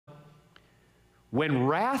When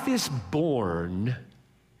wrath is born,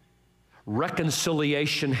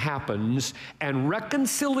 reconciliation happens, and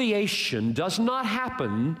reconciliation does not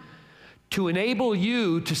happen to enable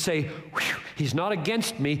you to say, he's not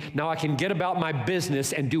against me, now I can get about my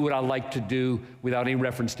business and do what I like to do without any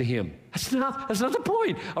reference to him. That's not the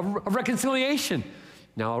point of reconciliation.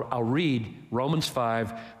 Now I'll read Romans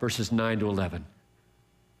 5, verses 9 to 11.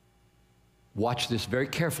 Watch this very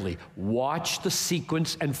carefully. Watch the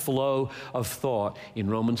sequence and flow of thought in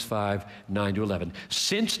Romans 5, 9 to 11.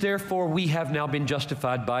 Since therefore we have now been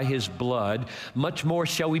justified by his blood, much more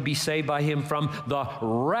shall we be saved by him from the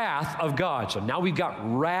wrath of God. So now we've got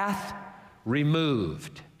wrath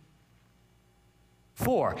removed.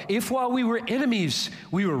 For if while we were enemies,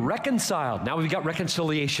 we were reconciled. Now we've got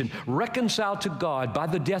reconciliation. Reconciled to God by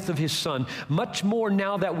the death of his Son. Much more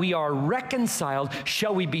now that we are reconciled,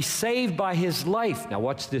 shall we be saved by his life. Now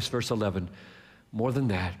watch this, verse 11. More than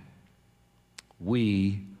that,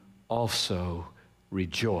 we also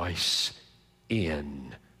rejoice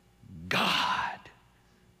in God.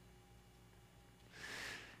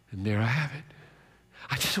 And there I have it.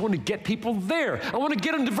 I just want to get people there. I want to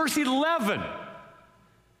get them to verse 11.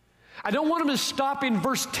 I don't want them to stop in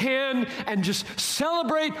verse 10 and just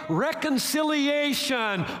celebrate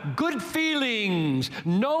reconciliation, good feelings.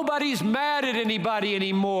 Nobody's mad at anybody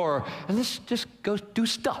anymore. And let's just go do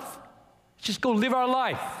stuff. Let's just go live our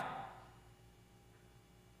life.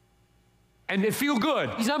 And it feel good.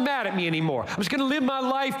 He's not mad at me anymore. I'm just going to live my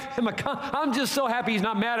life. I'm just so happy he's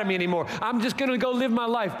not mad at me anymore. I'm just going to go live my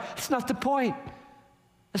life. That's not the point.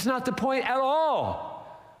 That's not the point at all.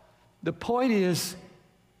 The point is,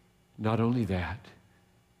 not only that,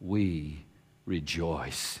 we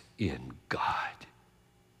rejoice in God.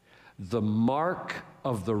 The mark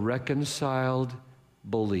of the reconciled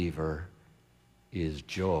believer is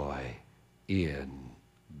joy in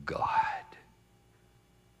God.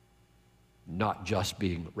 Not just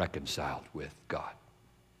being reconciled with God.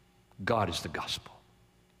 God is the gospel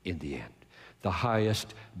in the end. The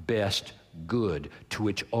highest, best good to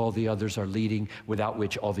which all the others are leading, without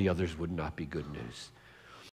which all the others would not be good news.